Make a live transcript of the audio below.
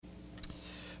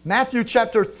Matthew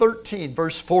chapter 13,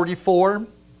 verse 44.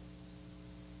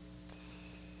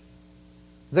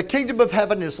 The kingdom of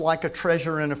heaven is like a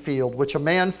treasure in a field, which a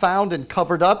man found and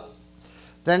covered up.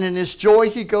 Then in his joy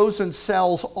he goes and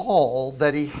sells all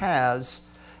that he has,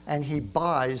 and he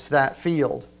buys that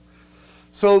field.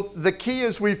 So the key,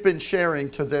 as we've been sharing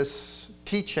to this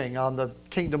teaching on the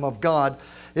kingdom of God,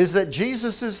 is that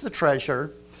Jesus is the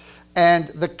treasure, and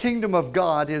the kingdom of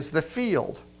God is the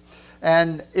field.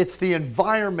 And it's the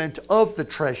environment of the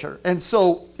treasure. And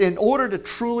so in order to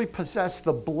truly possess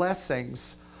the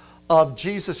blessings of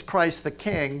Jesus Christ the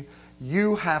King,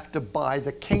 you have to buy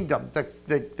the kingdom.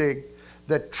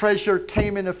 The treasure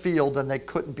came in a field and they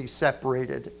couldn't be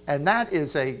separated. And that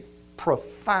is a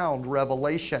profound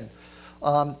revelation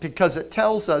because it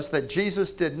tells us that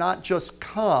Jesus did not just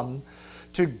come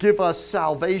to give us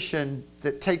salvation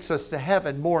that takes us to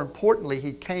heaven. More importantly,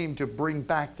 he came to bring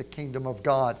back the kingdom of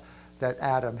God that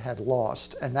Adam had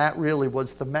lost. And that really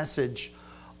was the message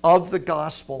of the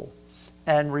gospel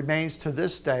and remains to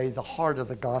this day the heart of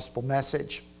the gospel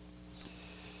message.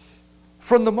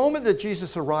 From the moment that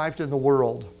Jesus arrived in the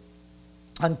world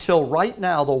until right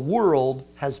now, the world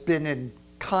has been in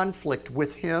conflict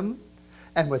with him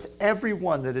and with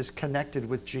everyone that is connected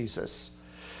with Jesus.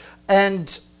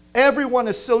 And everyone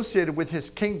associated with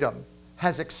his kingdom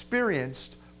has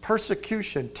experienced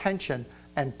persecution, tension,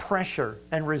 and pressure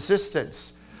and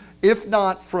resistance, if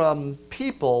not from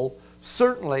people,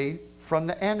 certainly from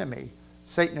the enemy.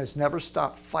 Satan has never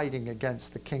stopped fighting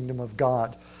against the kingdom of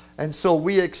God. And so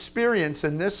we experience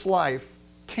in this life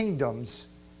kingdoms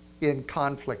in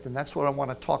conflict, and that's what I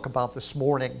want to talk about this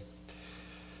morning.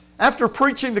 After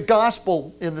preaching the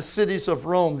gospel in the cities of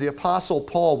Rome, the Apostle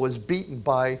Paul was beaten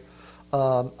by,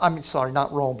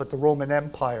 not Rome, but the Roman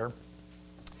Empire.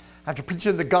 After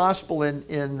preaching the gospel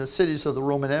in the cities of the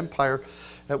Roman Empire,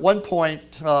 at one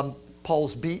point,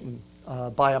 Paul's beaten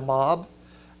by a mob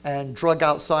and drug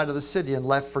outside of the city and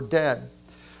left for dead.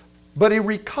 But he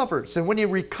recovers, and when he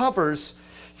recovers,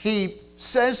 he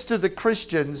says to the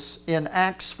Christians in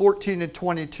Acts 14 and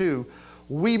 22,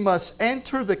 we must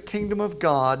enter the kingdom of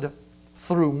God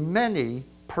through many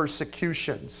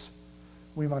persecutions.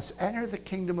 We must enter the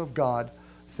kingdom of God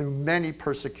through many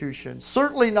persecutions.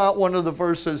 Certainly not one of the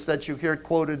verses that you hear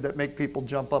quoted that make people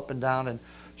jump up and down and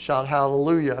shout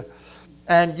hallelujah.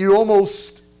 And you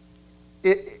almost,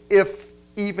 if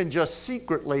even just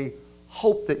secretly,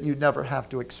 hope that you never have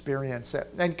to experience it.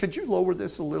 And could you lower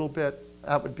this a little bit?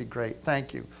 That would be great.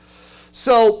 Thank you.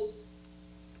 So,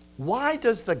 why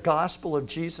does the gospel of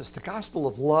Jesus, the gospel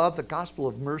of love, the gospel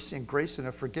of mercy and grace and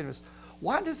of forgiveness,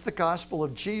 why does the gospel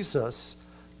of Jesus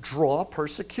draw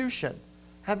persecution?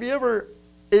 Have you ever,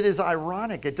 it is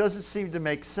ironic, it doesn't seem to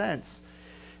make sense.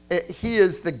 He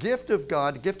is the gift of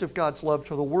God, the gift of God's love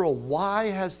to the world. Why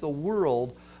has the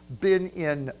world been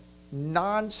in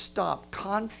non-stop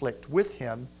conflict with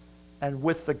him and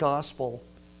with the gospel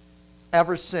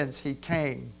ever since he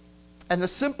came? And the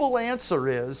simple answer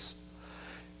is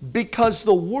because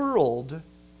the world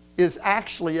is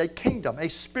actually a kingdom, a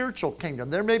spiritual kingdom.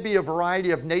 There may be a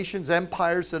variety of nations,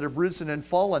 empires that have risen and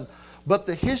fallen, but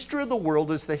the history of the world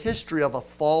is the history of a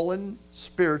fallen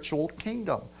spiritual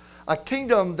kingdom. A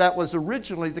kingdom that was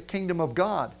originally the kingdom of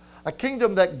God. A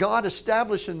kingdom that God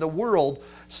established in the world,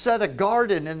 set a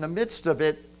garden in the midst of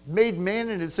it, made man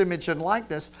in his image and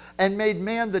likeness, and made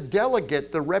man the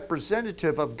delegate, the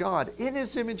representative of God. In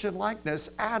his image and likeness,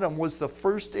 Adam was the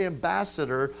first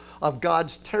ambassador of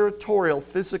God's territorial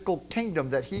physical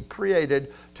kingdom that he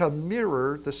created to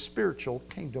mirror the spiritual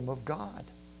kingdom of God.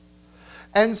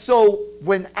 And so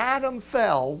when Adam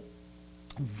fell,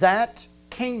 that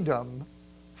kingdom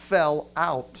fell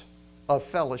out of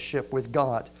fellowship with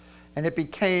God. And it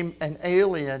became an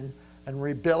alien and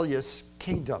rebellious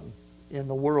kingdom in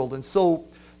the world. And so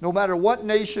no matter what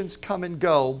nations come and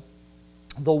go,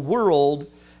 the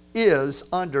world is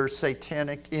under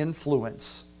satanic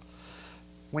influence.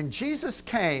 When Jesus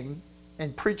came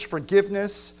and preached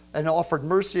forgiveness and offered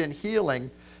mercy and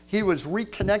healing, he was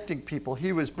reconnecting people.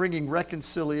 He was bringing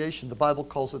reconciliation. The Bible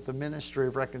calls it the ministry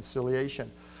of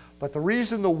reconciliation. But the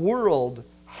reason the world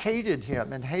hated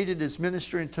him and hated his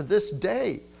ministry, and to this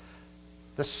day,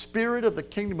 the spirit of the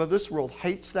kingdom of this world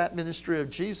hates that ministry of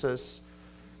Jesus,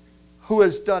 who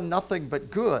has done nothing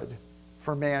but good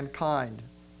for mankind.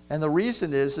 And the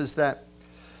reason is that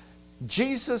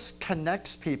Jesus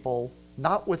connects people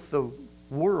not with the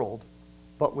world,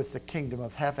 but with the kingdom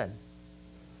of heaven.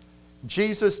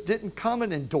 Jesus didn't come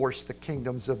and endorse the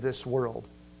kingdoms of this world.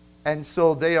 And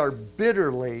so they are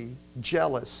bitterly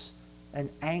jealous and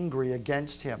angry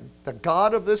against him. The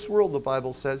god of this world, the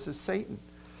Bible says, is Satan.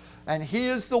 And he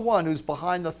is the one who's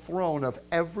behind the throne of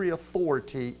every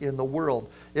authority in the world.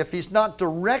 If he's not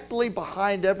directly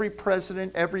behind every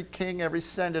president, every king, every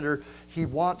senator, he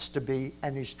wants to be,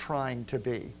 and he's trying to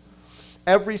be.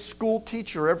 Every school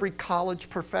teacher, every college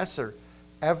professor,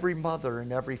 every mother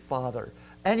and every father,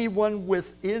 anyone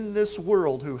within this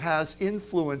world who has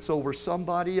influence over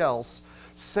somebody else,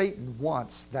 Satan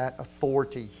wants that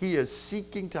authority. He is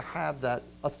seeking to have that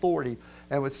authority.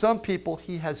 And with some people,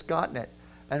 he has gotten it.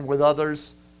 And with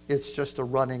others, it's just a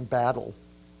running battle.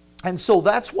 And so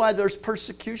that's why there's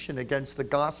persecution against the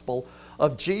gospel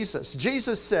of Jesus.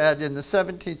 Jesus said in the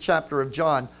 17th chapter of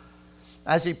John,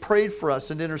 as he prayed for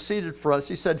us and interceded for us,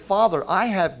 he said, Father, I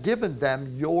have given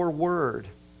them your word.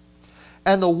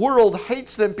 And the world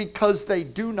hates them because they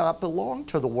do not belong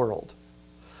to the world,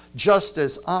 just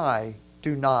as I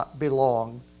do not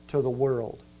belong to the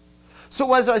world.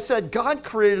 So as I said, God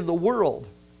created the world,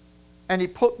 and he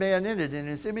put man in it in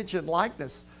his image and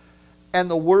likeness.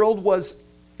 And the world was,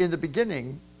 in the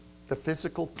beginning, the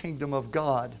physical kingdom of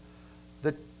God,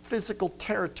 the physical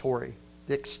territory,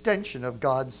 the extension of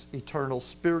God's eternal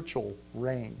spiritual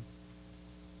reign.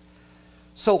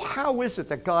 So how is it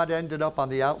that God ended up on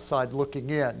the outside looking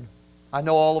in? I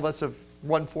know all of us have,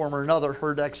 one form or another,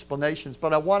 heard explanations,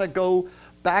 but I want to go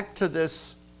back to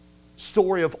this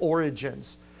story of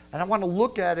origins. And I want to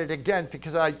look at it again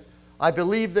because I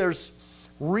believe there's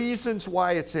reasons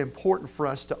why it's important for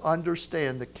us to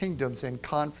understand the kingdoms in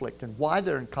conflict and why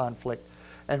they're in conflict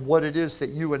and what it is that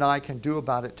you and I can do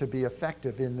about it to be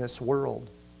effective in this world.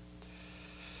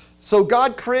 So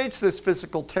God creates this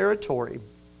physical territory.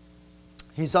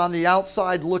 He's on the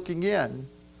outside looking in.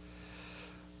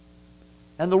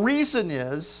 And the reason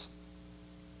is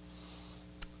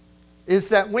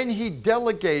that when he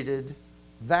delegated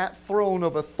that throne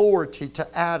of authority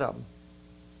to Adam,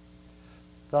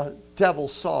 the devil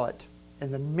saw it.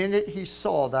 And the minute he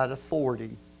saw that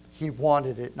authority, he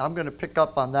wanted it. And I'm going to pick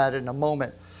up on that in a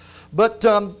moment. But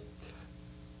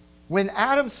when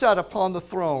Adam sat upon the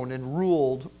throne and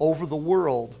ruled over the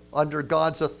world under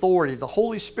God's authority, the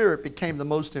Holy Spirit became the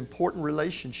most important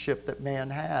relationship that man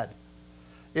had.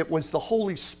 It was the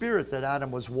Holy Spirit that Adam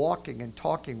was walking and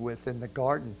talking with in the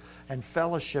garden and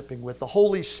fellowshipping with. The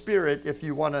Holy Spirit, if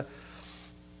you want to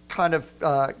kind of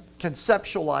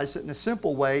conceptualize it in a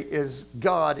simple way, is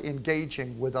God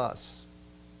engaging with us.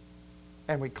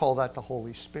 And we call that the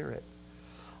Holy Spirit.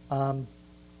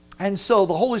 And so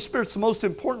the Holy Spirit's the most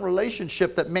important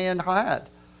relationship that man had.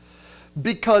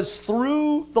 Because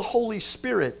through the Holy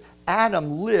Spirit,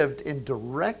 Adam lived in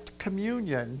direct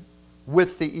communion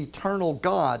with the eternal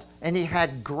God, and he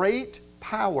had great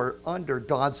power under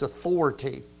God's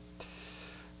authority.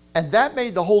 And that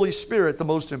made the Holy Spirit the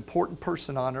most important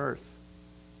person on earth.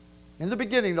 In the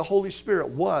beginning, the Holy Spirit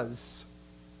was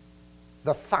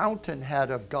the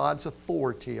fountainhead of God's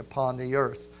authority upon the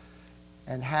earth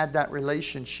and had that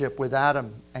relationship with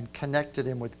Adam and connected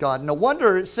him with God. No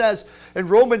wonder it says in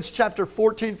Romans chapter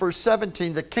 14, verse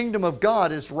 17, the kingdom of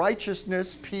God is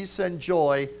righteousness, peace, and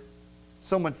joy.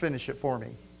 Someone finish it for me.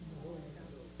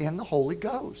 In the Holy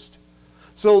Ghost.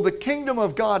 So the kingdom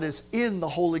of God is in the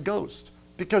Holy Ghost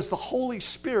because the Holy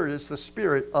Spirit is the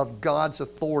Spirit of God's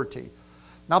authority.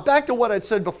 Now back to what I'd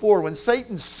said before. When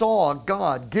Satan saw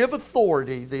God give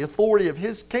authority, the authority of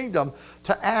his kingdom,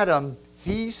 to Adam,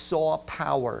 he saw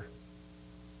power.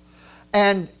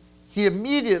 And he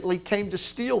immediately came to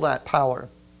steal that power.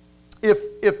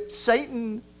 If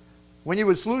Satan, when he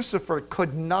was Lucifer,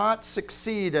 could not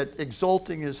succeed at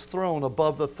exalting his throne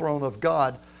above the throne of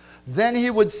God, then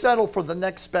he would settle for the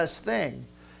next best thing.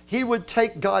 He would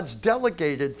take God's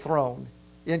delegated throne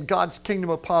in God's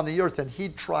kingdom upon the earth, and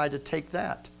he'd try to take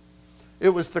that. It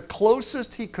was the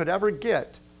closest he could ever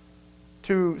get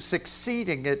to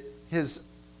succeeding at his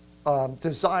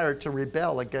desire to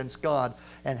rebel against God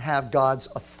and have God's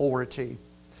authority.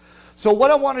 So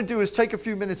what I want to do is take a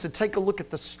few minutes and take a look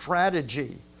at the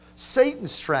strategy,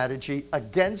 Satan's strategy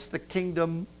against the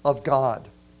kingdom of God.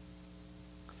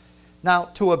 Now,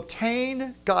 to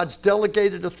obtain God's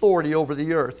delegated authority over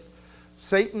the earth,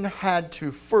 Satan had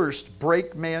to first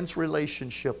break man's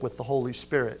relationship with the Holy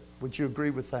Spirit. Would you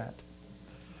agree with that?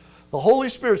 The Holy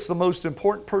Spirit's the most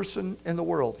important person in the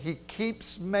world. He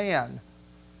keeps man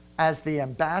as the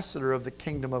ambassador of the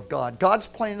kingdom of God. God's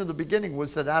plan in the beginning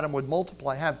was that Adam would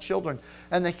multiply, have children,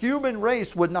 and the human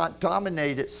race would not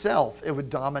dominate itself. It would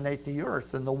dominate the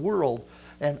earth and the world,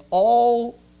 and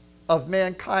all of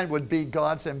mankind would be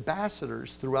God's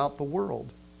ambassadors throughout the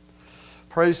world.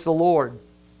 Praise the Lord.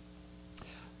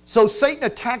 So Satan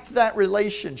attacked that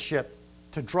relationship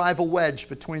to drive a wedge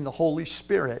between the Holy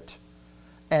Spirit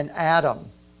and Adam.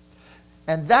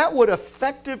 And that would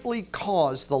effectively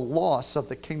cause the loss of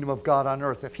the kingdom of God on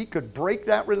earth. If he could break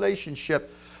that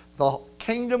relationship, the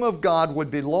kingdom of God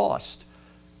would be lost.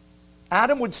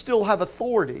 Adam would still have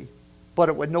authority, but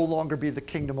it would no longer be the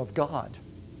kingdom of God.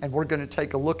 And we're going to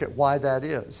take a look at why that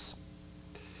is.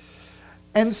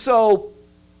 And so,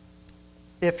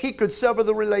 if he could sever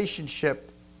the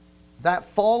relationship, that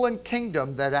fallen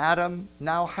kingdom that Adam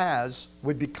now has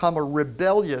would become a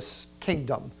rebellious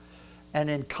kingdom and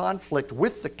in conflict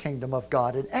with the kingdom of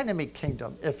God, an enemy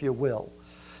kingdom, if you will,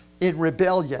 in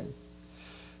rebellion.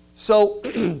 So,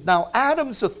 now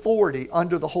Adam's authority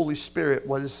under the Holy Spirit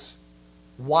was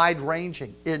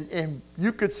wide-ranging. And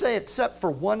you could say, except for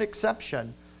one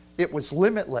exception, it was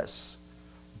limitless.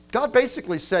 God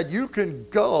basically said, you can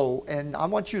go and I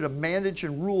want you to manage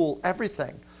and rule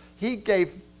everything. He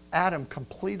gave Adam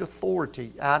complete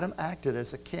authority. Adam acted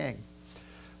as a king.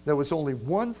 There was only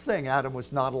one thing Adam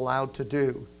was not allowed to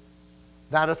do.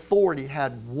 That authority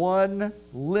had one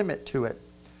limit to it.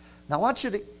 Now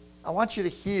I want you to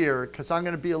hear, because I'm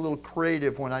going to be a little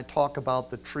creative when I talk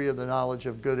about the tree of the knowledge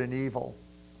of good and evil.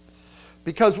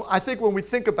 Because I think when we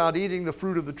think about eating the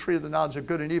fruit of the tree of the knowledge of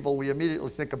good and evil, we immediately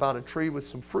think about a tree with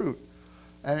some fruit.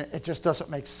 And it just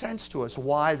doesn't make sense to us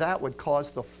why that would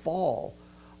cause the fall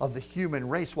of the human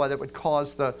race, why that would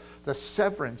cause the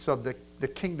severance of the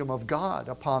kingdom of God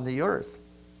upon the earth.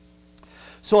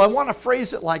 So I want to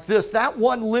phrase it like this. That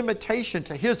one limitation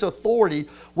to his authority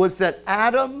was that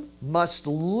Adam must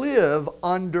live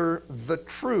under the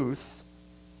truth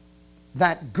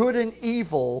that good and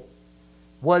evil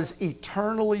was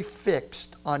eternally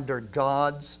fixed under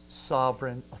God's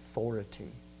sovereign authority.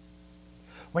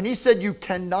 When he said you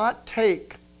cannot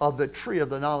take of the tree of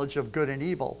the knowledge of good and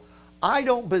evil, I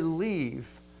don't believe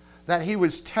that he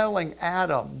was telling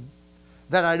Adam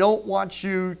that I don't want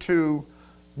you to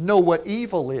know what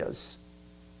evil is.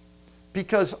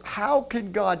 Because how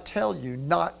can God tell you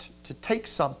not to take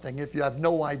something if you have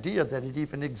no idea that it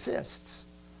even exists?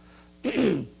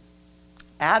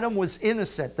 Adam was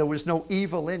innocent. There was no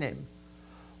evil in him.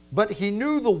 But he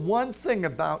knew the one thing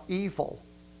about evil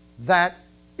that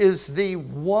is the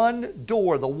one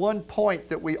door, the one point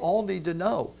that we all need to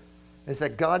know, is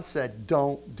that God said,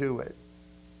 don't do it.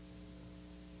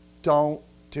 Don't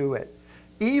do it.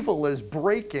 Evil is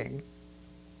breaking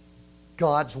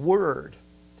God's word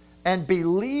and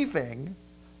believing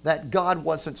that God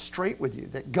wasn't straight with you,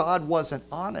 that God wasn't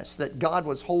honest, that God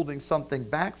was holding something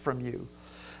back from you.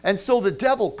 And so the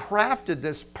devil crafted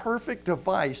this perfect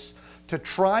device to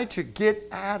try to get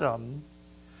Adam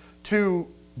to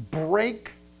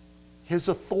break his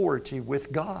authority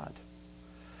with God.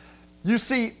 You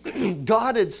see,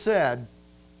 God had said,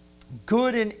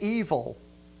 good and evil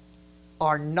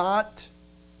are not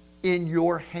in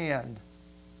your hand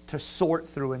to sort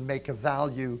through and make a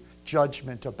value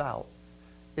judgment about.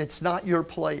 It's not your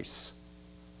place.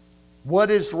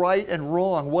 What is right and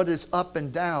wrong, what is up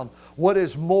and down, what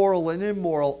is moral and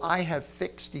immoral, I have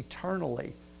fixed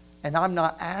eternally. And I'm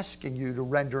not asking you to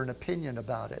render an opinion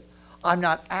about it. I'm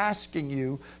not asking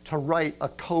you to write a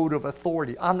code of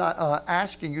authority. I'm not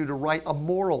asking you to write a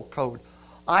moral code.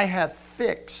 I have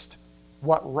fixed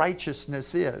what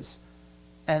righteousness is.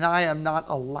 And I am not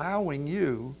allowing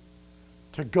you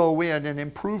to go in and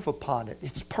improve upon it.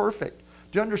 It's perfect.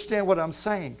 Do you understand what I'm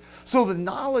saying? So the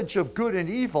knowledge of good and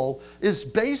evil is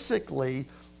basically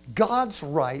God's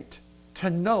right to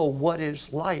know what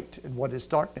is light and what is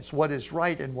darkness, what is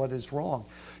right and what is wrong.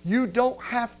 You don't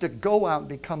have to go out and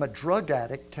become a drug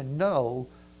addict to know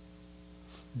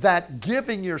that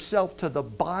giving yourself to the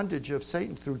bondage of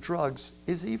Satan through drugs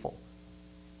is evil.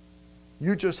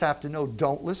 You just have to know,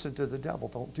 don't listen to the devil.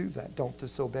 Don't do that. Don't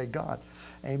disobey God.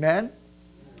 Amen?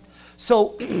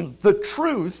 So the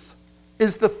truth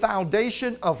is the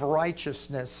foundation of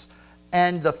righteousness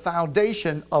and the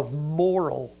foundation of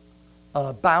moral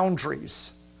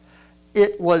boundaries.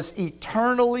 It was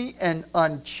eternally and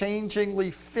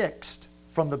unchangingly fixed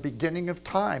from the beginning of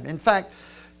time. In fact,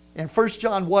 in 1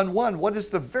 John 1:1, what is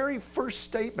the very first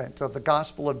statement of the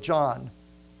Gospel of John?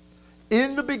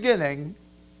 In the beginning,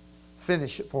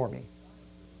 finish it for me.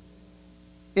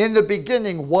 In the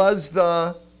beginning was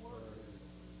the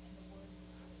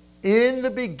In the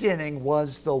beginning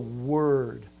was the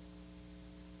Word.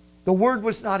 The Word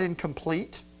was not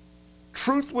incomplete.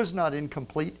 Truth was not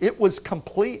incomplete. It was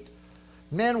complete.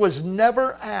 Man was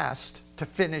never asked to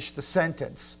finish the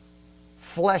sentence,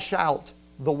 flesh out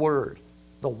the Word.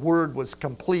 The Word was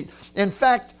complete. In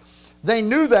fact, they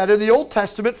knew that in the Old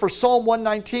Testament, for Psalm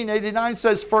 119:89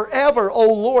 says, forever,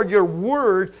 O Lord, your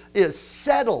Word is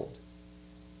settled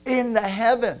in the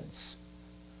heavens.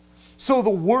 So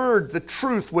the Word, the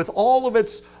truth, with all of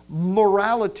its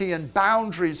morality and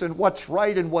boundaries and what's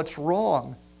right and what's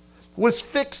wrong was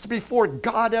fixed before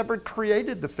God ever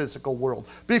created the physical world,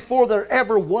 before there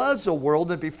ever was a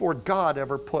world, and before God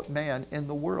ever put man in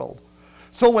the world.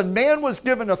 So when man was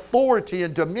given authority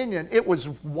and dominion, it was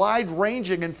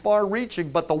wide-ranging and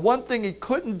far-reaching, but the one thing he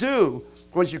couldn't do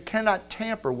was you cannot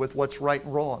tamper with what's right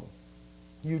and wrong.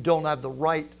 You don't have the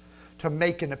right to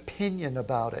make an opinion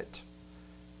about it.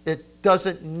 It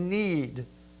doesn't need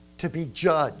to be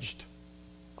judged.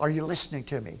 Are you listening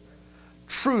to me?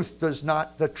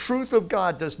 The truth of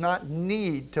God does not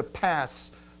need to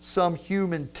pass some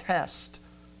human test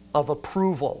of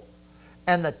approval.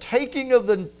 And the taking of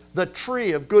the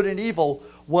tree of good and evil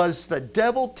was the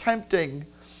devil tempting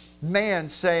man,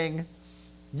 saying,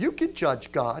 you can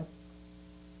judge God.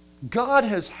 God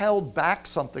has held back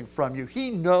something from you. He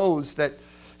knows that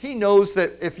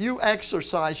if you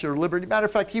exercise your liberty, matter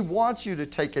of fact, he wants you to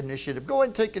take initiative. Go ahead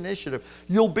and take initiative.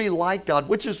 You'll be like God,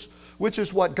 which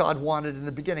is what God wanted in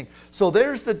the beginning. So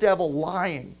there's the devil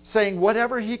lying, saying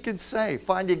whatever he can say,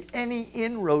 finding any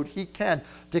inroad he can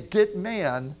to get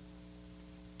man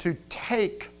to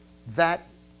take that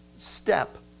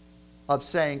step of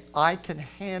saying, I can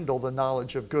handle the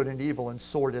knowledge of good and evil and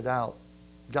sort it out.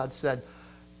 God said,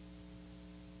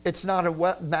 it's not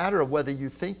a matter of whether you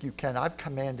think you can. I've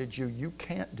commanded you. You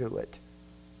can't do it.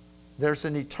 There's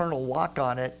an eternal lock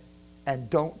on it, and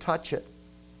don't touch it.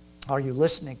 Are you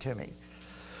listening to me?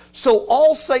 So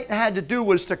all Satan had to do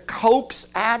was to coax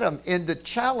Adam into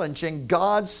challenging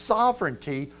God's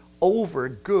sovereignty over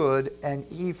good and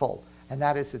evil. And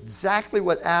that is exactly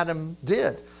what Adam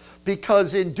did.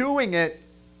 Because in doing it,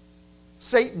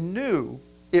 Satan knew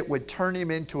it would turn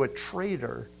him into a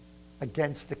traitor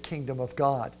against the kingdom of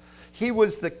God. He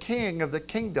was the king of the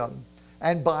kingdom,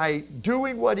 and by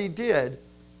doing what he did,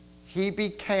 he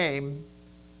became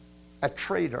a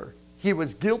traitor. He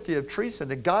was guilty of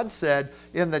treason. And God said,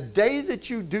 in the day that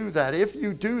you do that, if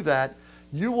you do that,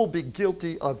 you will be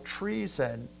guilty of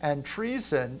treason, and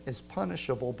treason is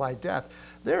punishable by death.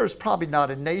 There is probably not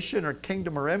a nation or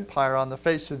kingdom or empire on the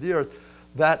face of the earth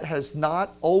that has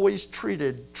not always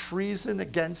treated treason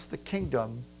against the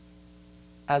kingdom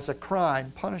as a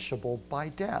crime punishable by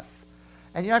death.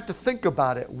 And you have to think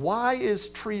about it. Why is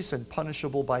treason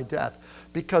punishable by death?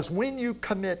 Because when you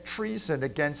commit treason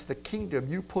against the kingdom,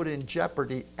 you put in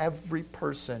jeopardy every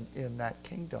person in that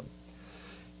kingdom.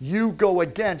 You go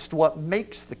against what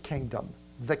makes the kingdom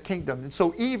the kingdom. And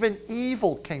so even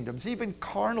evil kingdoms, even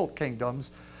carnal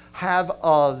kingdoms, have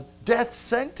a death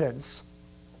sentence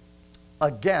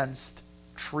against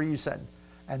treason.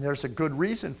 And there's a good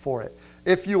reason for it.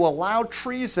 If you allow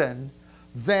treason,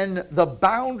 then the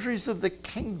boundaries of the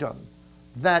kingdom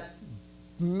that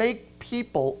make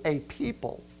people a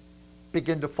people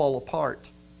begin to fall apart,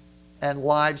 and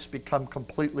lives become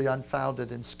completely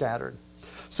unfounded and scattered.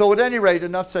 So at any rate,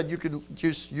 enough said. You can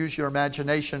just use your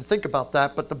imagination, think about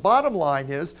that. But the bottom line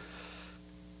is,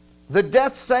 the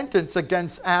death sentence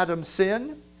against Adam's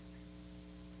sin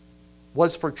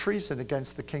was for treason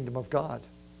against the kingdom of God.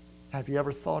 Have you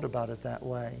ever thought about it that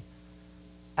way?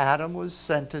 Adam was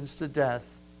sentenced to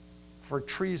death for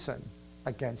treason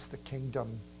against the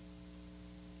kingdom.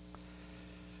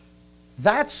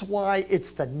 That's why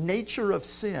it's the nature of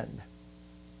sin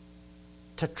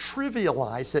to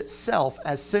trivialize itself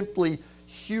as simply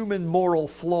human moral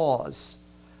flaws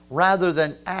rather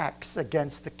than acts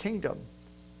against the kingdom.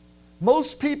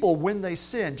 Most people, when they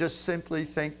sin, just simply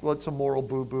think, well, it's a moral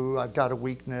boo-boo, I've got a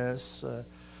weakness,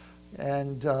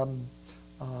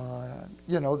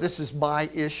 this is my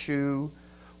issue.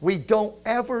 We don't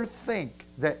ever think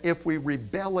that if we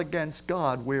rebel against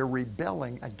God, we're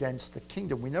rebelling against the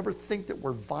kingdom. We never think that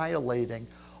we're violating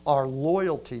our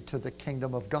loyalty to the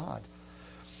kingdom of God.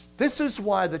 This is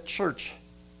why the church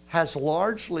has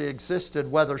largely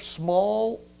existed, whether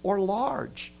small or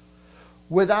large,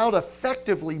 without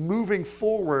effectively moving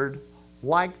forward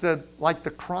like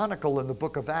the chronicle in the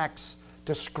book of Acts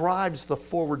describes the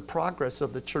forward progress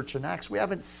of the church in Acts. We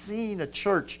haven't seen a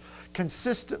church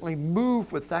consistently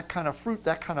move with that kind of fruit,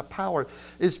 that kind of power,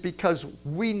 is because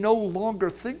we no longer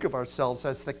think of ourselves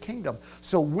as the kingdom.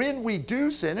 So when we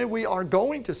do sin, and we are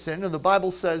going to sin, and the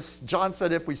Bible says, John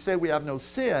said, if we say we have no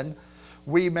sin,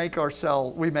 we make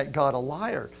God a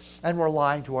liar, and we're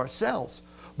lying to ourselves.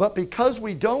 But because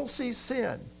we don't see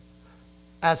sin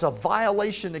as a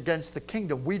violation against the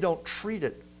kingdom, we don't treat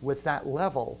it with that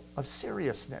level of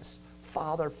seriousness.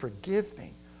 Father, forgive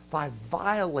me if I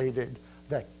violated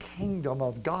the kingdom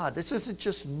of God. This isn't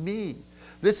just me.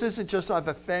 This isn't just I've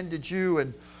offended you,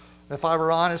 and if I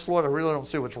were honest, Lord, I really don't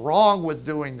see what's wrong with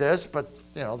doing this, but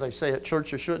they say at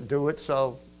church you shouldn't do it,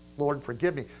 so Lord,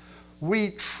 forgive me.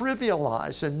 we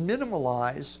trivialize and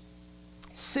minimalize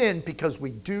sin because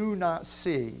we do not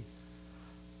see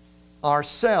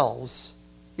ourselves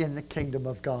in the kingdom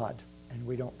of God. And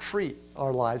we don't treat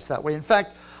our lives that way. In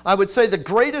fact, I would say the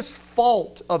greatest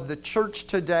fault of the church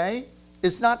today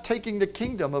is not taking the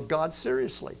kingdom of God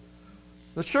seriously.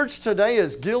 The church today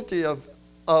is guilty of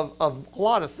a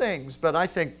lot of things, but I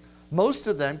think most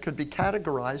of them could be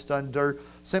categorized under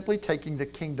simply taking the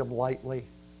kingdom lightly.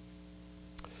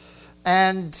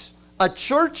 And a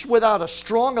church without a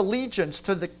strong allegiance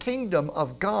to the kingdom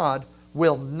of God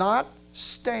will not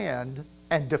stand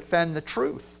and defend the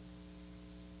truth,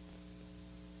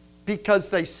 because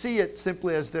they see it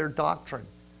simply as their doctrine.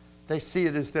 They see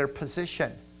it as their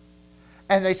position.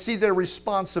 And they see their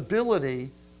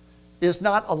responsibility is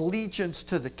not allegiance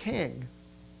to the king,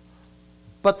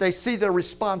 but they see their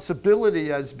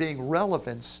responsibility as being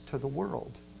relevance to the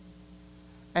world.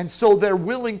 And so they're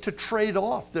willing to trade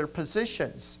off their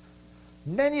positions.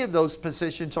 Many of those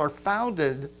positions are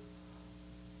founded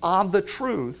on the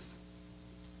truth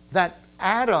that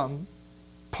Adam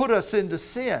put us into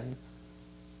sin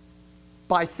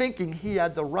by thinking he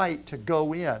had the right to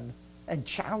go in and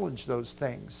challenge those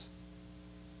things.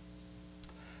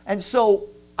 And so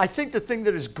I think the thing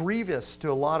that is grievous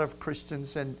to a lot of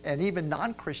Christians and even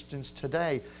non-Christians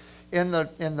today in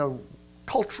the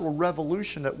cultural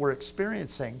revolution that we're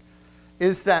experiencing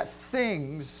is that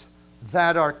things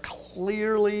that are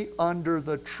clearly under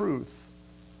the truth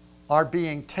are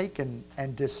being taken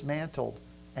and dismantled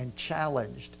and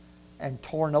challenged and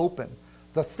torn open.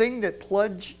 The thing that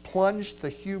plunged the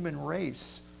human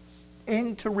race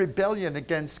into rebellion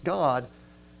against God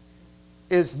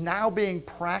is now being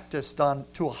practiced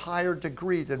to a higher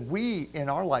degree than we in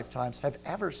our lifetimes have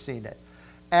ever seen it.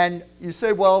 And you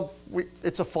say, well,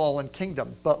 it's a fallen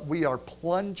kingdom, but we are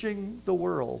plunging the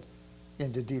world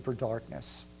into deeper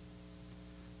darkness.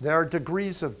 There are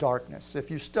degrees of darkness. If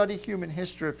you study human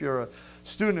history, if you're a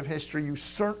student of history, you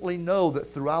certainly know that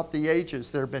throughout the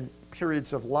ages there have been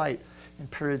periods of light and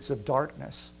periods of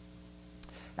darkness.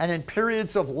 And in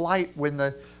periods of light, when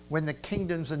the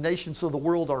kingdoms and nations of the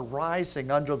world are rising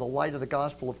under the light of the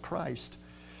gospel of Christ,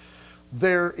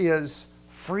 there is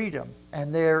freedom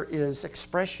and there is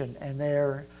expression and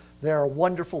there are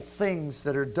wonderful things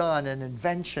that are done and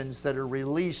inventions that are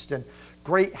released and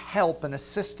great help and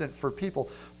assistance for people.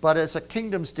 But as a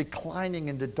kingdom's declining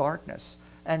into darkness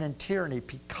and in tyranny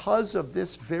because of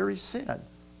this very sin,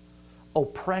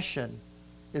 oppression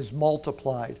is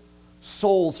multiplied.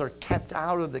 Souls are kept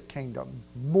out of the kingdom.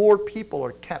 More people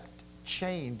are kept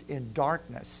chained in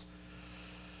darkness.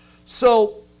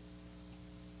 So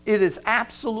it is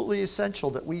absolutely essential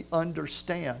that we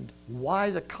understand why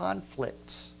the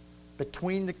conflicts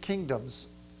between the kingdoms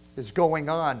is going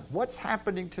on, what's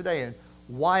happening today, and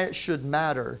why it should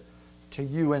matter to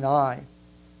you and I.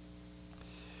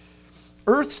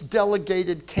 Earth's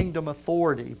delegated kingdom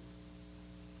authority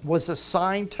was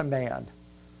assigned to man.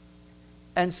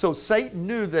 And so Satan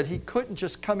knew that he couldn't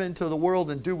just come into the world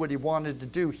and do what he wanted to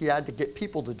do. He had to get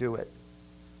people to do it.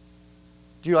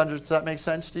 Does that make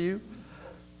sense to you?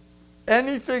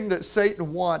 Anything that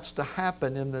Satan wants to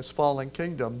happen in this fallen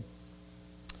kingdom,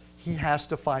 he has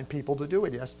to find people to do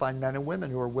it. He has to find men and women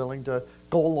who are willing to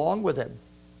go along with him.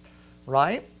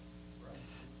 Right?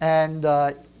 And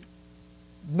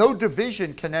no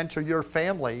division can enter your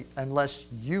family unless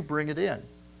you bring it in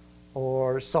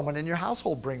or someone in your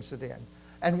household brings it in.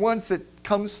 And once it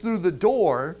comes through the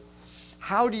door,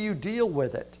 how do you deal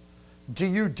with it? Do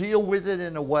you deal with it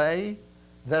in a way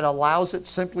that allows it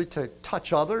simply to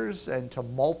touch others and to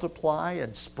multiply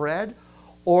and spread?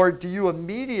 Or do you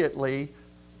immediately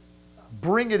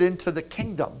bring it into the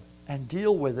kingdom and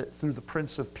deal with it through the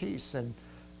Prince of Peace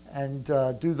and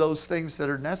do those things that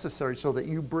are necessary so that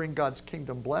you bring God's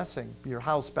kingdom blessing, your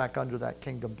house back under that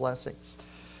kingdom blessing?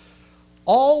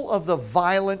 All of the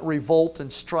violent revolt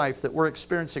and strife that we're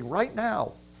experiencing right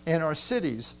now in our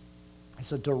cities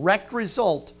is a direct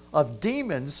result of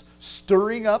demons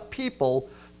stirring up people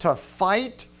to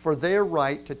fight for their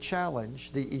right to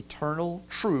challenge the eternal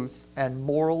truth and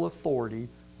moral authority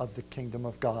of the kingdom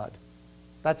of God.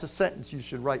 That's a sentence you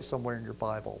should write somewhere in your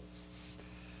Bible.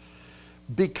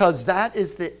 Because that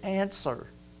is the answer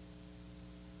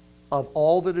of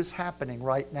all that is happening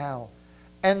right now.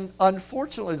 And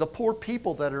unfortunately, the poor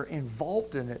people that are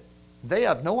involved in it, they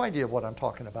have no idea what I'm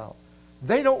talking about.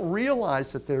 They don't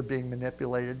realize that they're being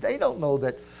manipulated. They don't know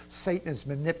that Satan is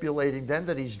manipulating them,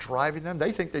 that he's driving them.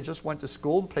 They think they just went to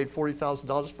school and paid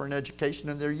 $40,000 for an education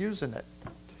and they're using it.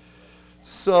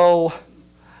 So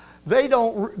they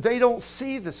don't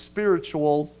see the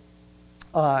spiritual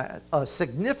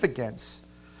significance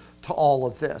to all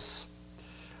of this.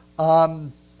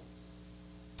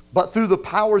 But through the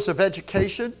powers of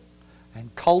education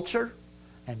and culture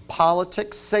and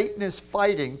politics, Satan is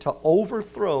fighting to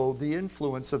overthrow the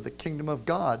influence of the kingdom of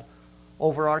God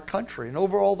over our country and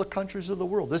over all the countries of the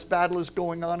world. This battle is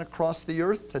going on across the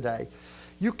earth today.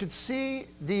 You can see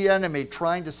the enemy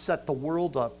trying to set the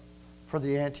world up for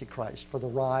the Antichrist, for the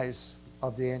rise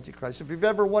of the Antichrist. If you've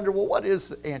ever wondered, well, what is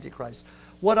the Antichrist?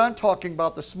 What I'm talking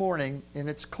about this morning, in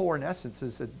its core and essence,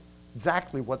 is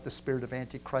exactly what the spirit of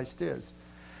Antichrist is.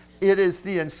 It is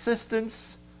the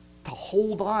insistence to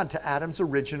hold on to Adam's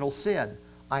original sin.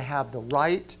 I have the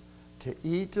right to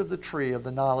eat of the tree of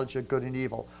the knowledge of good and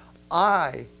evil.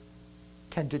 I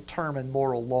can determine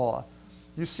moral law.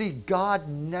 You see, God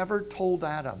never told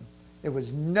Adam, it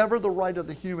was never the right of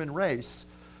the human race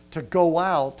to go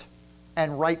out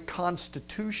and write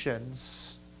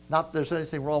constitutions. Not that there's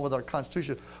anything wrong with our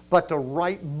constitution, but to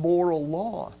write moral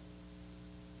law.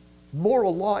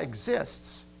 Moral law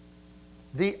exists.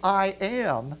 The I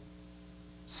am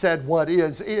said what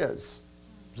is. Does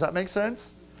that make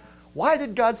sense? Why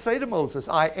did God say to Moses,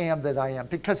 I am that I am?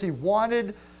 Because he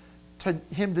wanted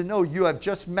him to know you have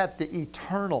just met the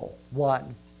eternal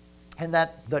one, and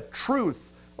that the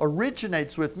truth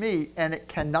originates with me and it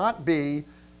cannot be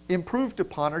improved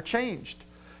upon or changed.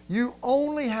 You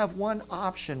only have one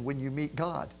option when you meet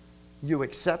God. You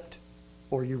accept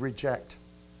or you reject.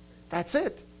 That's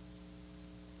it.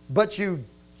 But you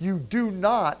do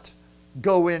not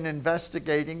go in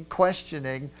investigating,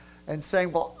 questioning, and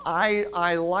saying, well,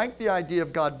 I like the idea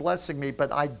of God blessing me,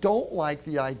 but I don't like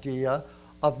the idea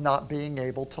of not being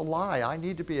able to lie. I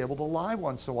need to be able to lie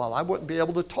once in a while. I wouldn't be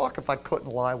able to talk if I couldn't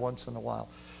lie once in a while.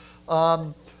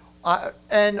 Or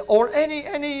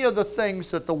any of the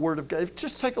things that the Word of God,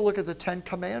 just take a look at the Ten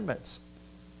Commandments.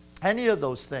 Any of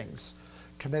those things,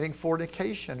 committing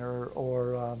fornication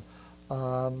or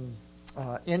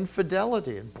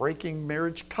infidelity and breaking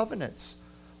marriage covenants.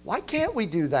 Why can't we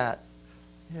do that?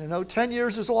 10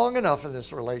 years is long enough in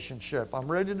this relationship.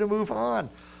 I'm ready to move on.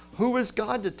 Who is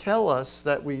God to tell us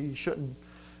that we shouldn't,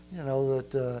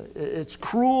 that it's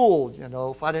cruel,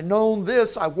 if I'd have known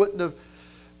this, I wouldn't have.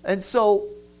 And so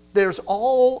there's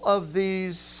all of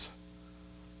these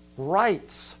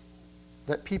rights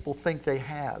that people think they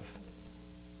have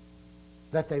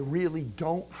that they really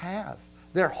don't have.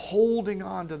 They're holding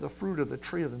on to the fruit of the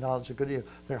tree of the knowledge of good and evil.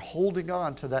 They're holding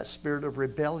on to that spirit of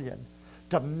rebellion,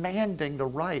 demanding the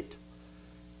right.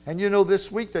 And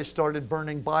this week they started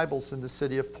burning Bibles in the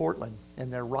city of Portland,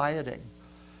 and they're rioting.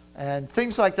 And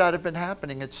things like that have been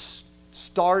happening. It's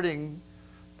starting.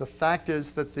 The fact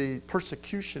is that the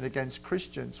persecution against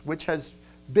Christians, which has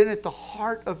been at the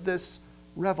heart of this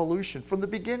revolution from the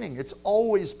beginning, it's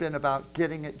always been about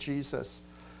getting at Jesus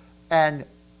and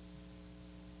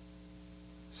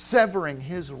severing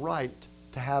his right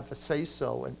to have a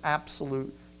say-so, an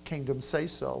absolute kingdom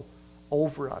say-so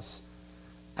over us.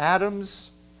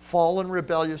 Adam's fallen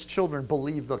rebellious children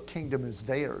believe the kingdom is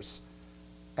theirs,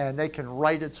 and they can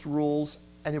write its rules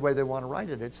any way they want to write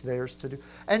it. It's theirs to do.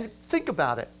 And think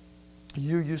about it.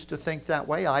 You used to think that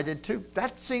way. I did too.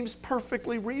 That seems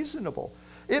perfectly reasonable.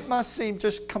 It must seem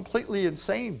just completely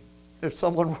insane if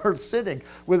someone were sitting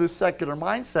with a secular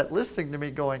mindset listening to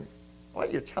me going,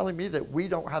 what, you're telling me that we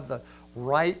don't have the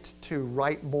right to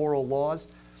write moral laws?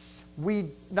 We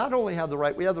not only have the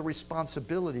right, we have the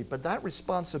responsibility, but that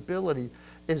responsibility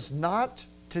is not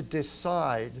to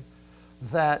decide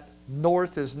that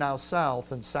north is now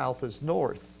south and south is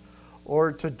north,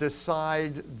 or to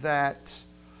decide that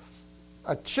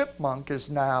a chipmunk is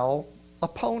now a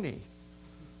pony.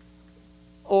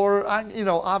 Or,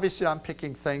 obviously I'm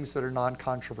picking things that are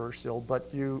non-controversial, but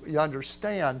you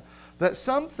understand that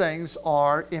some things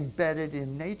are embedded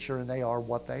in nature and they are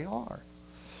what they are.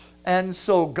 And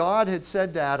so God had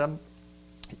said to Adam,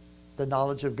 the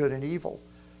knowledge of good and evil,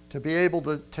 to be able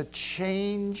to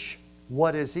change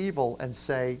what is evil and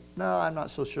say, no, I'm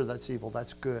not so sure that's evil,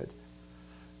 that's good.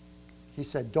 He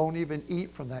said, don't even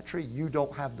eat from that tree. You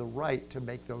don't have the right to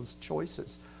make those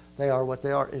choices. They are what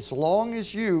they are. As long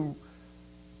as you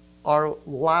are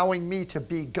allowing me to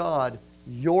be God,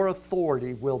 your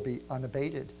authority will be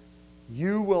unabated.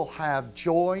 You will have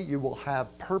joy, you will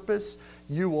have purpose,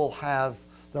 you will have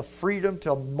the freedom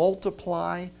to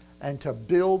multiply and to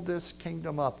build this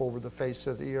kingdom up over the face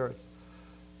of the earth.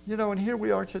 And here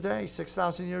we are today,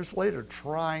 6,000 years later,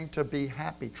 trying to be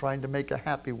happy, trying to make a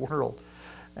happy world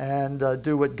and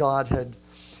do what God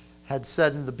had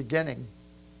said in the beginning.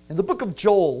 In the book of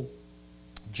Joel,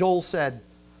 Joel said,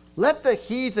 let the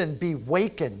heathen be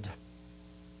wakened.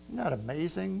 Isn't that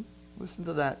amazing? Listen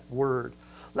to that word.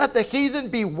 Let the heathen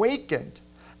be wakened,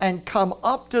 and come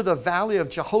up to the valley of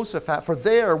Jehoshaphat, for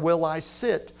there will I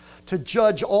sit to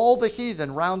judge all the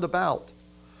heathen round about.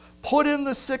 Put in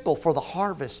the sickle, for the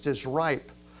harvest is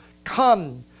ripe.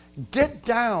 Come, get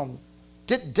down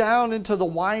into the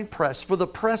winepress, for the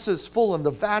press is full and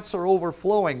the vats are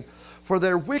overflowing, for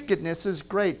their wickedness is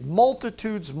great.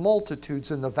 Multitudes,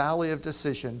 multitudes in the valley of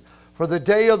decision, for the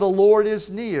day of the Lord is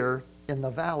near in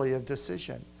the valley of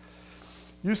decision.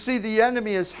 You see, the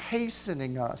enemy is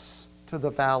hastening us to the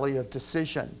valley of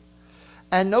decision.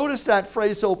 And notice that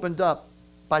phrase opened up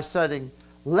by saying,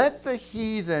 let the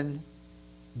heathen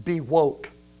be woke.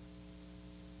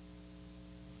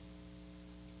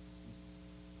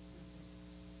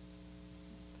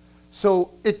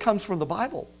 So it comes from the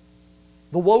Bible,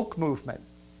 the woke movement.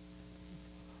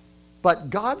 But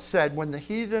God said when the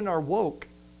heathen are woke,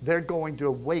 they're going to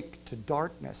awake to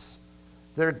darkness.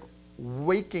 They're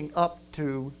waking up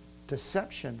to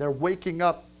deception. They're waking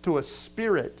up to a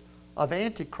spirit of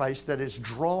Antichrist that is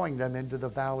drawing them into the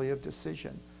valley of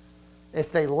decision.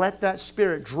 If they let that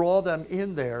spirit draw them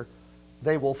in there,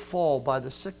 they will fall by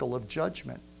the sickle of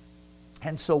judgment.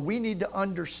 And so we need to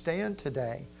understand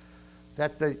today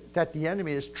that the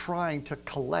enemy is trying to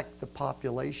collect the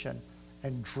population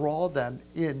and draw them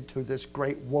into this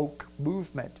great woke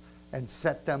movement and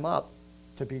set them up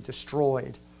to be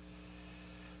destroyed.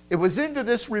 It was into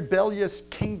this rebellious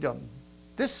kingdom.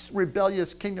 This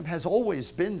rebellious kingdom has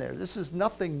always been there. This is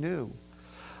nothing new.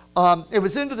 It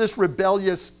was into this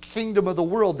rebellious kingdom of the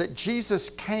world that Jesus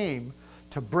came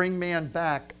to bring man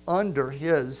back under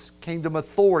his kingdom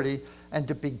authority and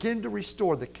to begin to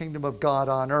restore the kingdom of God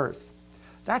on earth.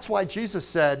 That's why Jesus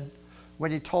said,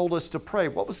 when he told us to pray,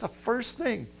 what was the first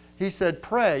thing? He said,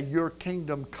 pray, your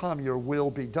kingdom come, your will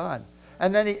be done.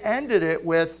 And then he ended it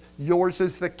with, yours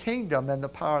is the kingdom and the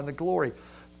power and the glory.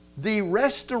 The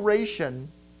restoration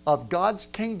of God's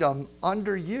kingdom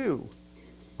under you,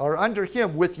 or under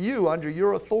him, with you, under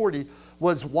your authority,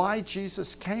 was why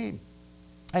Jesus came.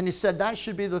 And he said that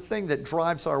should be the thing that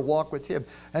drives our walk with him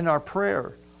and our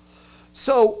prayer.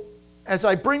 So, as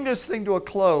I bring this thing to a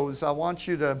close, I want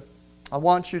you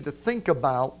to think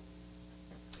about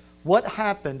what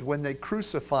happened when they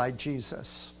crucified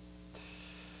Jesus.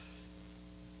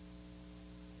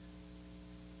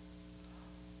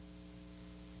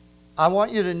 I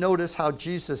want you to notice how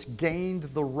Jesus gained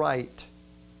the right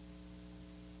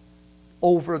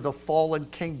over the fallen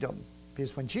kingdom.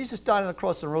 Because when Jesus died on the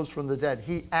cross and rose from the dead,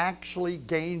 he actually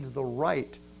gained the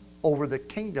right over the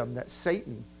kingdom that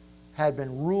Satan had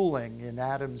been ruling in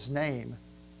Adam's name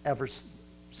ever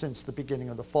since the beginning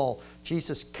of the fall.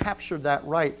 Jesus captured that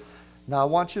right. Now I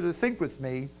want you to think with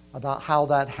me about how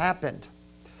that happened.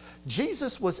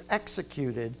 Jesus was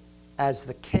executed as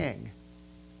the king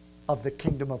of the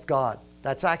kingdom of God.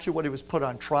 That's actually what he was put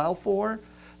on trial for.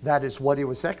 That is what he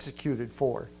was executed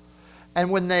for. And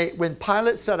when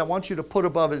Pilate said, I want you to put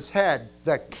above his head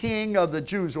the king of the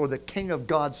Jews, or the king of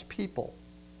God's people,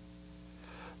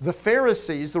 the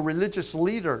Pharisees, the religious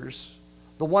leaders,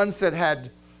 the ones that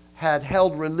had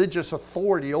held religious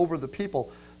authority over the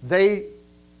people, they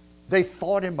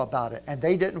fought him about it, and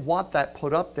they didn't want that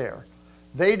put up there.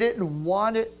 They didn't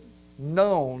want it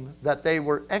known that they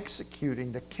were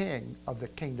executing the king of the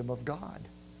kingdom of God.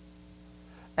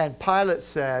 And Pilate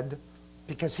said,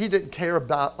 because he didn't care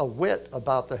about a whit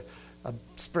about the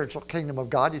spiritual kingdom of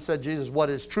God, he said, Jesus, what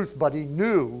is truth? But he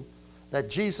knew that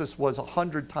Jesus was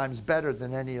 100 times better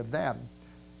than any of them,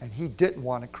 and he didn't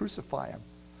want to crucify him.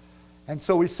 And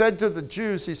so he said to the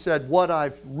Jews, he said, what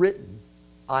I've written,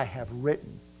 I have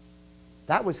written.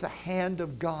 That was the hand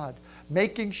of God,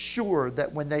 making sure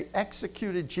that when they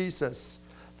executed Jesus,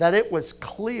 that it was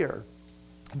clear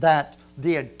that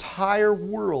the entire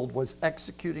world was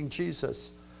executing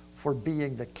Jesus for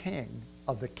being the king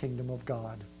of the kingdom of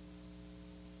God.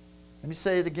 Let me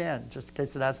say it again, just in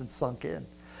case it hasn't sunk in.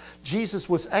 Jesus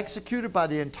was executed by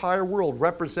the entire world.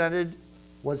 Represented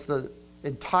was the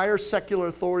entire secular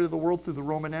authority of the world through the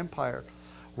Roman Empire.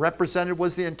 Represented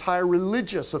was the entire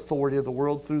religious authority of the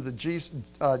world through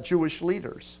the Jewish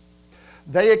leaders.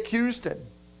 They accused him,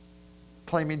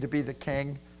 claiming to be the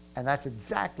king, and that's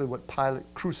exactly what Pilate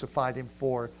crucified him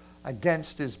for,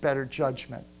 against his better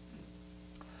judgment.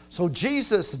 So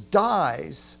Jesus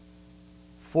dies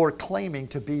for claiming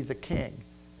to be the king,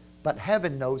 but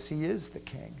heaven knows he is the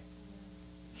king.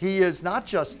 He is not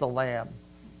just the lamb,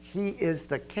 he is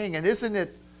the king. And isn't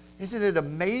it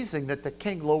amazing that the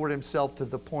king lowered himself to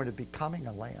the point of becoming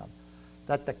a lamb?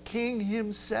 That the king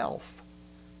himself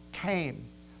came.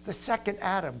 The second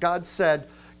Adam. God said,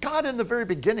 God in the very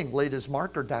beginning laid his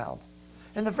marker down.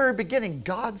 In the very beginning,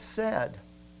 God said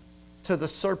to the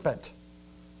serpent,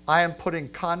 I am putting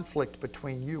conflict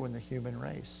between you and the human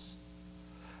race.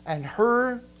 And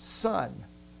her son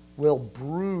will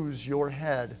bruise your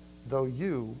head, though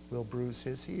you will bruise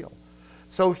his heel.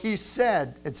 So he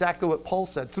said exactly what Paul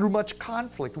said. Through much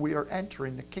conflict, we are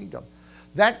entering the kingdom.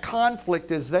 That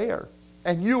conflict is there.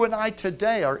 And you and I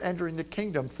today are entering the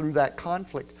kingdom through that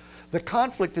conflict. The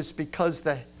conflict is because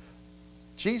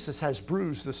Jesus has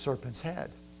bruised the serpent's head.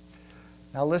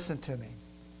 Now listen to me.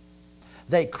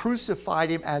 They crucified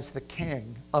him as the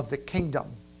king of the kingdom.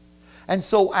 And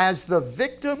so as the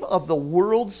victim of the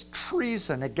world's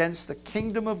treason against the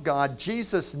kingdom of God,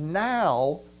 Jesus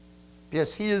now,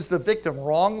 yes, he is the victim,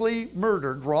 wrongly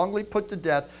murdered, wrongly put to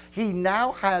death, he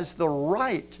now has the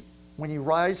right, when he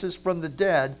rises from the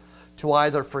dead, to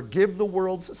either forgive the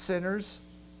world's sinners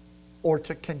or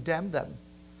to condemn them,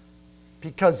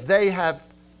 because they have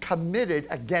committed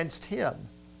against him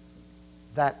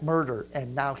that murder,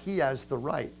 and now he has the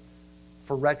right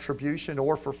for retribution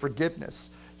or for forgiveness.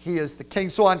 He is the king.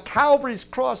 So on Calvary's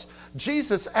cross,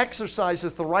 Jesus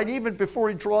exercises the right even before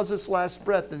he draws his last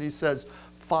breath, and he says,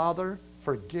 Father,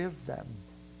 forgive them.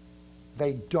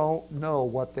 They don't know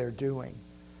what they're doing.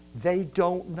 They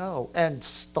don't know. And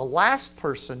the last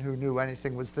person who knew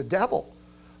anything was the devil,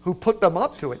 who put them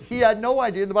up to it. He had no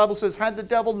idea. The Bible says, had the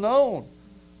devil known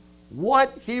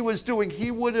what he was doing,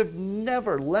 he would have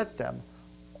never let them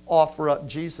offer up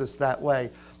Jesus that way.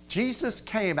 Jesus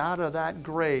came out of that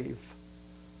grave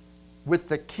with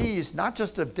the keys, not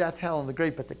just of death, hell, and the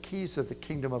grave, but the keys of the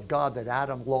kingdom of God that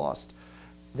Adam lost.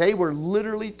 They were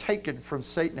literally taken from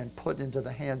Satan and put into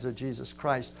the hands of Jesus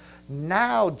Christ.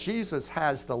 Now Jesus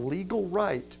has the legal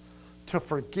right to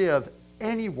forgive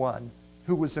anyone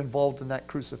who was involved in that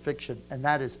crucifixion, and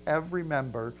that is every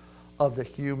member of the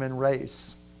human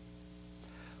race.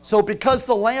 So because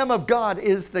the Lamb of God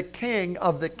is the king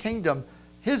of the kingdom,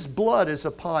 his blood is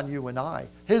upon you and I.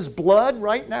 His blood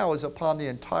right now is upon the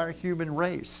entire human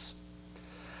race.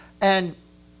 And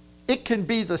it can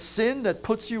be the sin that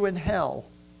puts you in hell,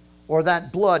 or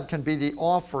that blood can be the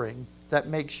offering that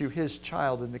makes you his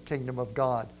child in the kingdom of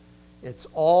God. It's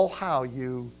all how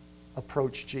you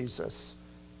approach Jesus.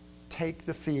 Take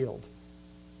the field.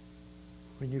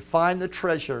 When you find the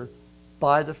treasure,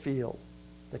 buy the field.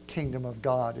 The kingdom of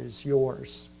God is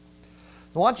yours.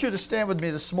 I want you to stand with me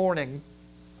this morning.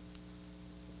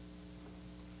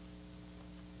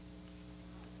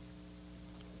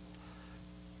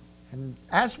 And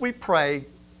as we pray,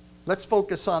 let's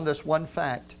focus on this one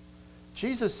fact.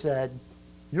 Jesus said,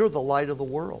 you're the light of the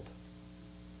world,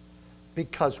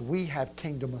 because we have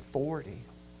kingdom authority.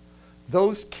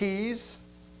 Those keys,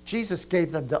 Jesus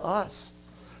gave them to us.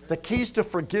 The keys to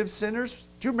forgive sinners.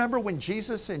 Do you remember when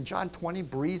Jesus in John 20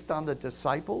 breathed on the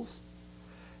disciples?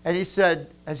 And he said,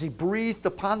 as he breathed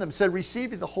upon them, said,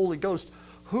 receive the Holy Ghost.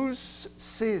 Whose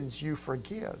sins you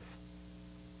forgive,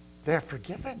 they're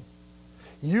forgiven.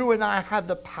 You and I have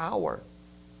the power.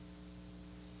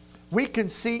 We can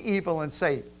see evil and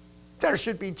say, there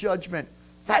should be judgment.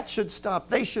 That should stop.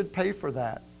 They should pay for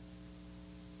that.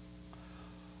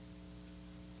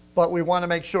 But we want to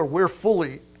make sure we're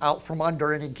fully out from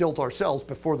under any guilt ourselves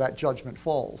before that judgment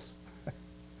falls.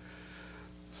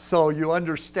 So you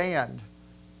understand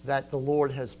that the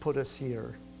Lord has put us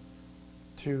here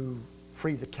to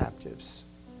free the captives.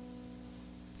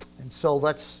 And so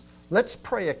let's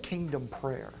pray a kingdom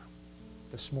prayer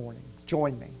this morning.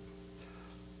 Join me.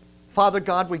 Father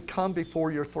God, we come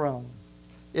before your throne.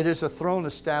 It is a throne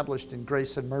established in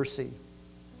grace and mercy.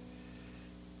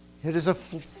 It is a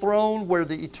throne where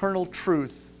the eternal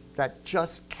truth that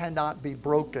just cannot be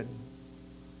broken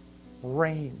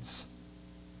reigns.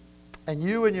 And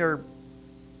you in your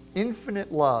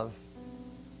infinite love,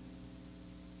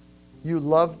 you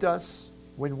loved us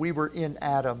when we were in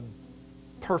Adam,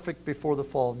 perfect before the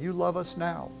fall. You love us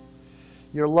now.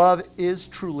 Your love is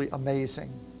truly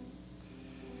amazing.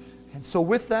 And so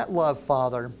with that love,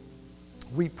 Father,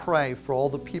 we pray for all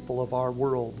the people of our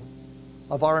world,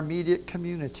 of our immediate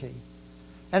community,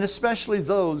 and especially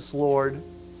those, Lord,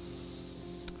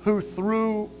 who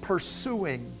through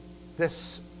pursuing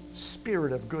this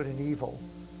spirit of good and evil,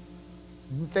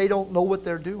 they don't know what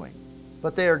they're doing,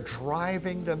 but they are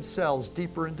driving themselves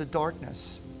deeper into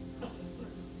darkness.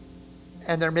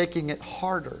 And they're making it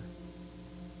harder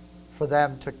for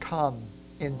them to come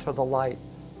into the light,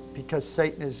 because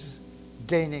Satan is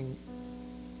gaining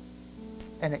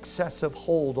an excessive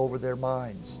hold over their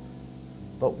minds.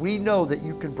 But we know that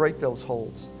you can break those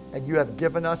holds, and you have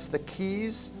given us the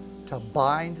keys to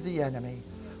bind the enemy.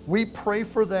 We pray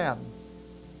for them,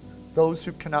 those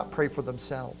who cannot pray for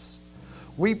themselves.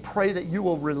 We pray that you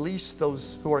will release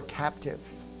those who are captive.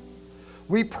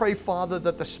 We pray, Father,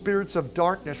 that the spirits of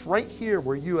darkness right here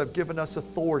where you have given us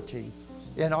authority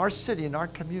in our city, in our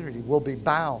community, will be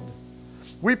bound.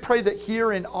 We pray that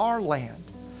here in our land,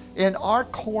 in our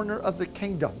corner of the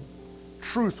kingdom,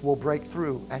 truth will break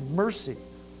through and mercy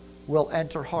will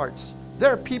enter hearts.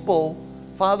 There are people,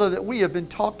 Father, that we have been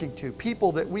talking to,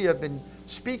 people that we have been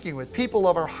speaking with, people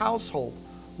of our household,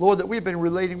 Lord, that we've been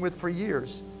relating with for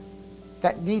years,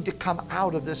 that need to come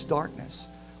out of this darkness.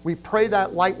 We pray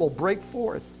that light will break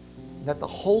forth, and that the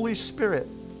Holy Spirit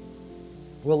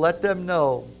will let them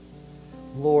know,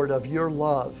 Lord, of your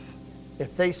love.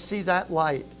 If they see that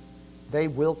light, they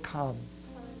will come.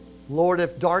 Lord,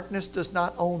 if darkness does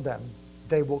not own them,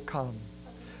 they will come.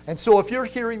 And so if you're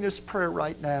hearing this prayer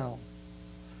right now,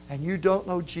 and you don't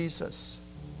know Jesus,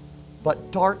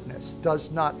 but darkness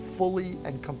does not fully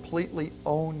and completely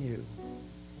own you,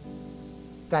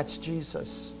 that's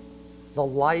Jesus. The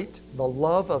light, the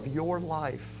love of your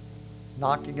life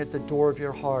knocking at the door of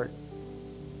your heart.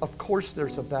 Of course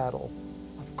there's a battle.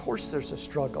 Of course there's a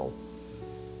struggle.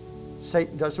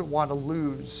 Satan doesn't want to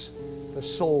lose the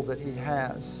soul that he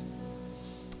has.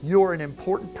 You're an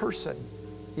important person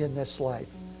in this life.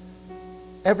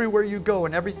 Everywhere you go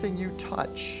and everything you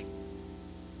touch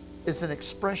is an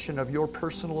expression of your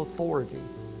personal authority.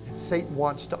 And Satan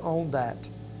wants to own that.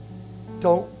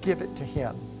 Don't give it to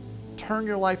him. Turn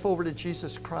your life over to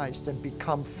Jesus Christ and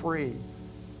become free.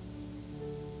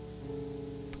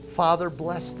 Father,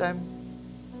 bless them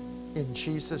in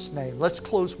Jesus' name. Let's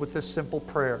close with this simple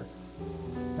prayer.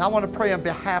 And I want to pray on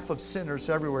behalf of sinners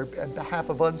everywhere, on behalf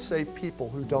of unsaved people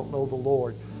who don't know the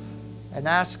Lord, and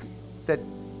ask that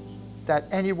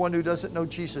anyone who doesn't know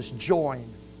Jesus join,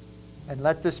 and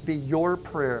let this be your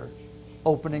prayer,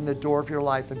 opening the door of your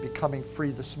life and becoming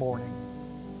free this morning.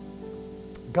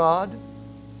 God,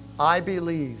 I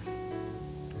believe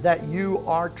that you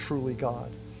are truly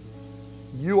God.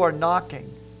 You are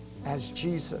knocking as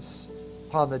Jesus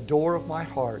upon the door of my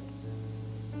heart,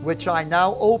 which I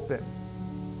now open,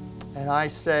 and I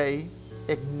say,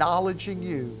 acknowledging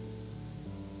you,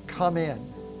 come in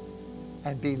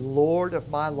and be Lord of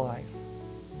my life.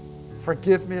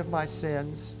 Forgive me of my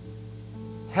sins.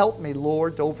 Help me,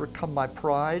 Lord, to overcome my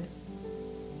pride.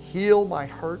 Heal my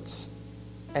hurts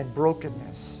and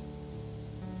brokenness.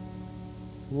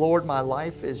 Lord, my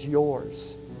life is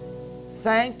yours.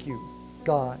 Thank you,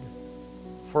 God,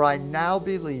 for I now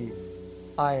believe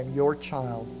I am your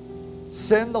child.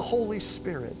 Send the Holy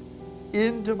Spirit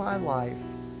into my life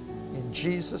in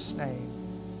Jesus' name.